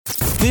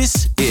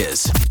This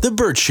is The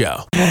Burt Show.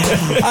 All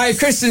right,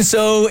 Kristin,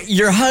 so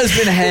your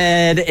husband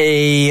had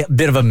a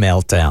bit of a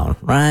meltdown,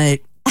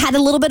 right? Had a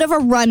little bit of a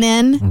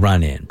run-in.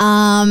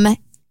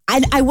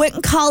 I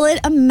wouldn't call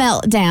it a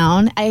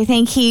meltdown. I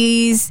think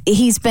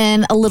he's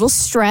been a little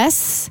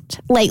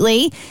stressed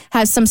lately,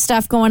 has some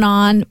stuff going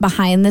on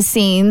behind the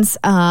scenes.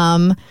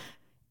 And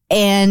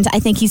I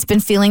think he's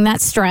been feeling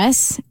that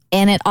stress,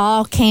 and it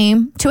all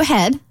came to a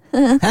head.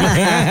 It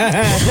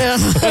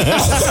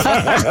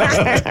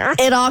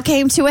all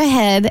came to a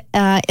head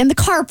in the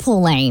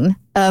carpool lane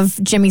of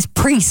Jimmy's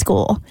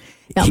preschool.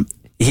 Now,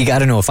 He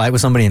got into a fight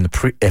with somebody in the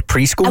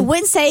preschool? I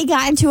wouldn't say he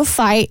got into a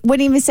fight.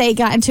 Wouldn't even say he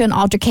got into an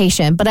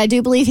altercation. But I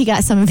do believe he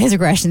got some of his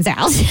aggressions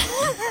out.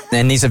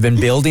 And these have been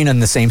building in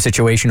the same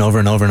situation over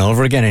and over and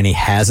over again, and he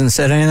hasn't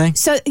said anything?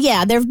 So,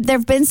 yeah,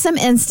 there've been some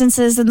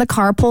instances in the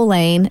carpool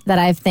lane that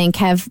I think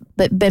have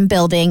been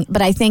building.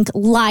 But I think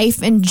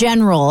life in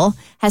general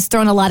has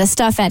thrown a lot of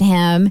stuff at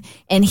him.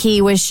 And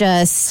he was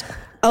just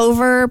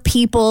over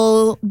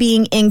people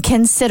being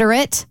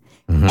inconsiderate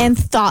and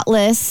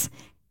thoughtless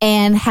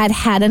and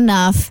had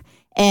enough,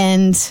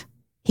 and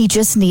he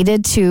just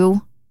needed to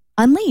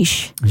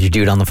unleash. Is your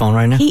dude on the phone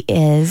right now? He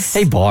is.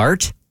 Hey,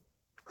 Bart.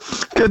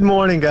 Good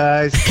morning,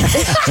 guys.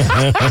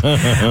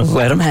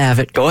 Let him have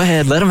it. Go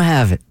ahead. Let him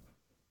have it.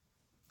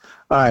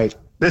 All right.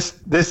 This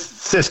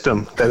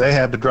system that they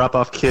have to drop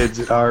off kids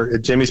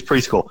at Jimmy's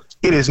preschool,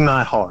 it is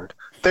not hard.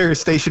 There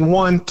is station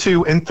 1,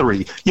 2, and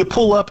 3. You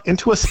pull up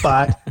into a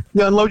spot,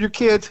 you unload your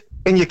kids,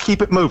 and you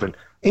keep it moving.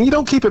 And you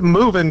don't keep it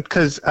moving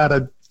because out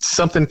of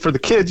something for the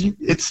kids.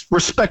 It's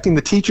respecting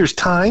the teacher's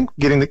time,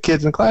 getting the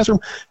kids in the classroom,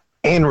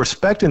 and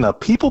respecting the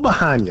people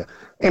behind you.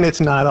 And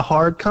it's not a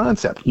hard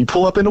concept. You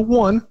pull up into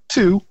 1,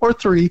 2, or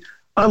 3,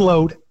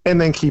 unload, and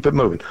then keep it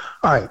moving.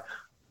 All right.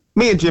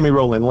 Me and Jimmy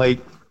roll in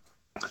late.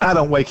 I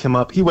don't wake him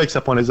up. He wakes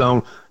up on his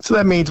own. So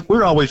that means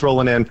we're always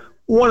rolling in.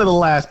 One of the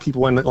last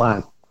people in the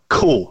line.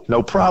 Cool.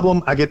 No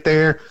problem. I get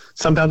there.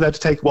 Sometimes I have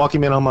to walk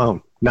him in on my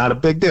own. Not a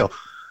big deal.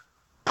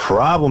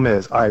 Problem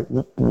is, all right,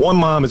 one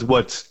mom is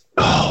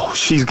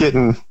she's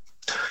getting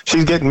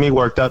me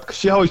worked up because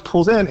she always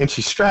pulls in and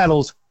she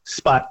straddles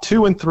spot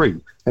 2 and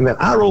 3. And then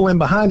I roll in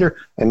behind her,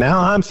 and now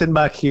I'm sitting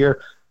back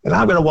here, and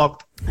I'm going to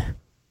walk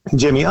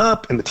Jimmy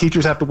up, and the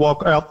teachers have to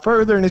walk out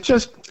further, and it's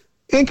just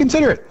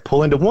inconsiderate.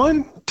 Pull into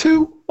 1,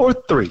 2, or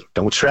 3.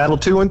 Don't straddle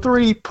 2 and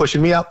 3,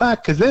 pushing me out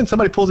back, because then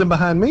somebody pulls in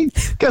behind me.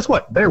 Guess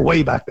what? They're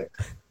way back there.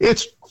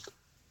 It's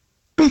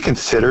be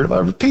considerate of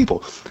other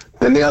people.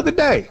 Then the other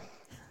day,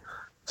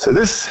 so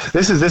this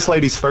is this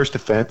lady's first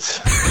offense.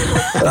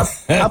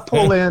 I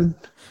pull in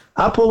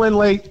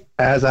late,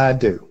 as I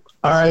do.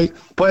 All right,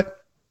 but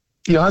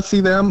I see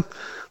them.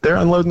 They're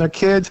unloading their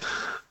kids.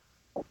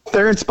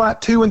 They're in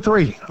spot 2 and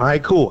 3. All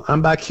right, cool.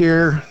 I'm back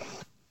here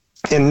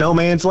in no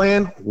man's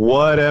land.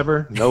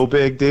 Whatever, no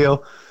big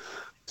deal.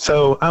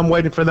 So I'm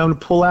waiting for them to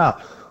pull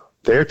out.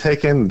 They're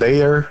taking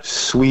their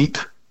sweet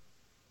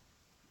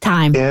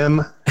time.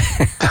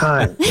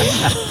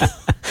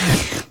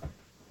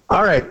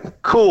 All right,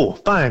 cool,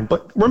 fine.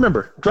 But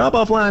remember,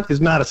 drop-off line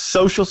is not a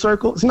social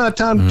circle. It's not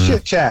time to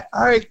chit-chat.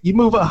 All right, you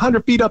move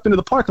 100 feet up into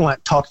the parking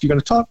lot. Talk if you're going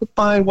to talk, but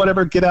fine,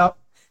 whatever. Get out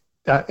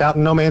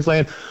in no man's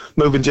land,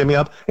 moving Jimmy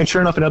up. And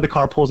sure enough, another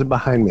car pulls in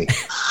behind me.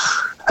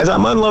 As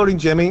I'm unloading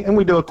Jimmy, and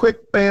we do a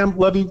quick bam,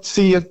 love you,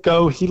 see you,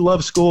 go. He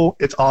loves school.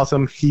 It's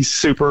awesome. He's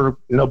super,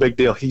 no big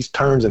deal. He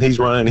turns and he's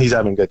running. He's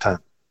having a good time.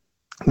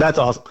 That's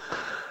awesome.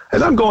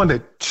 As I'm going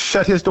to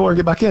shut his door and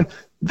get back in,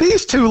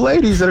 these two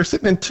ladies that are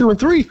sitting in 2 and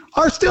 3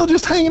 are still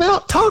just hanging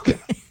out, talking.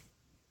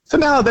 So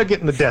now they're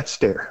getting the death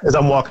stare. As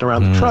I'm walking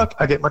around the truck,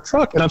 I get my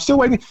truck, and I'm still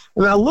waiting.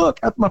 And I look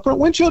at my front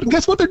windshield, and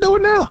guess what they're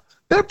doing now?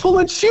 They're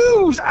pulling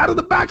shoes out of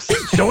the back seat,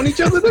 showing each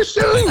other their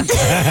shoes.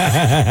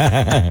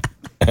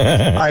 All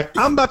right,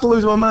 I'm about to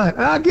lose my mind,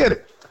 and I get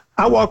it.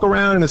 I walk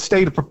around in a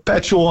state of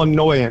perpetual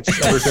annoyance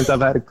ever since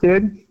I've had a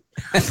kid.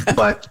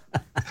 But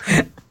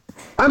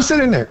I'm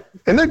sitting there.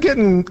 And they're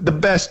getting the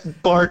best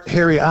Bart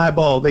hairy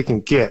eyeball they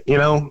can get,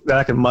 that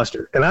I can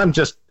muster. And I'm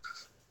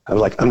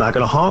like, I'm not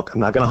going to honk. I'm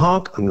not going to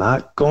honk. I'm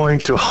not going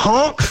to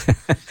honk.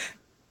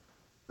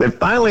 Then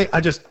finally,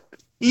 I just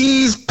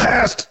ease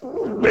past.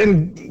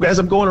 And as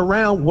I'm going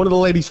around, one of the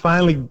ladies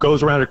finally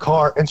goes around her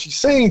car, and she's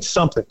saying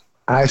something.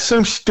 I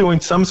assume she's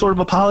doing some sort of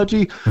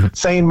apology,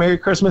 saying Merry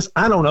Christmas.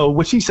 I don't know,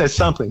 but she says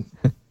something.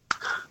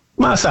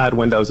 My side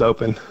window's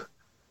open.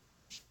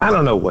 I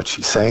don't know what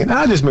she's saying.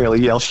 I just merely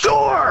yell, sure!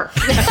 All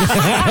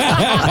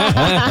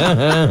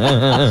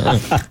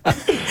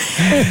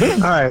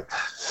right.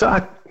 So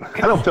I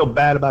don't feel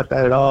bad about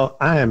that at all.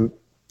 I am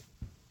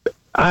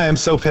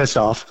so pissed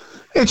off.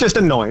 It's just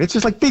annoying. It's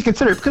just like, be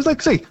considerate. Because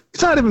like I say,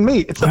 it's not even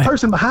me. It's the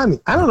person behind me.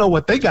 I don't know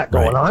what they got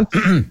going on.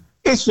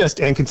 It's just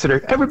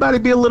inconsiderate. Everybody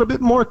be a little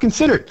bit more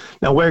considerate.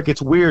 Now, where it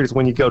gets weird is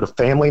when you go to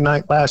family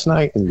night last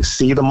night and you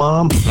see the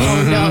mom.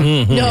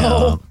 Oh,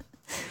 no.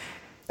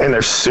 and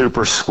they're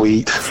super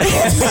sweet.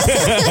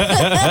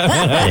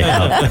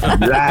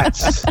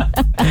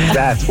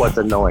 That's what's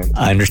annoying.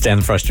 I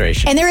understand the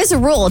frustration. And there is a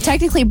rule.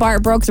 Technically,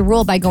 Bart broke the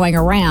rule by going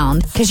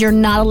around because you're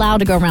not allowed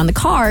to go around the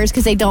cars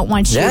because they don't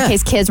want you in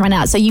case kids run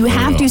out. So you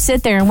have to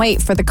sit there and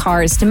wait for the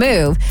cars to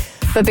move.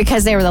 But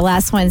because they were the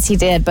last ones, he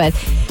did. But,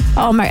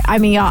 y'all,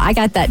 I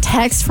got that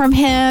text from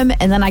him,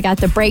 and then I got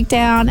the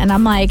breakdown, and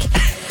I'm like,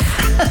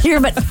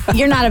 you're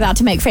not about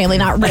to make family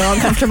not real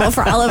uncomfortable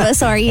for all of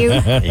us, are you?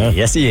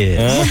 Yes, he is.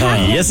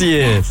 Yes, he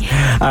is. All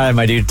right,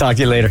 my dude. Talk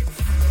to you later.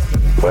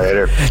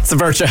 Later. It's The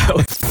Burt Show.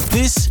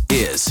 This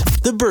is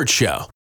The Burt Show.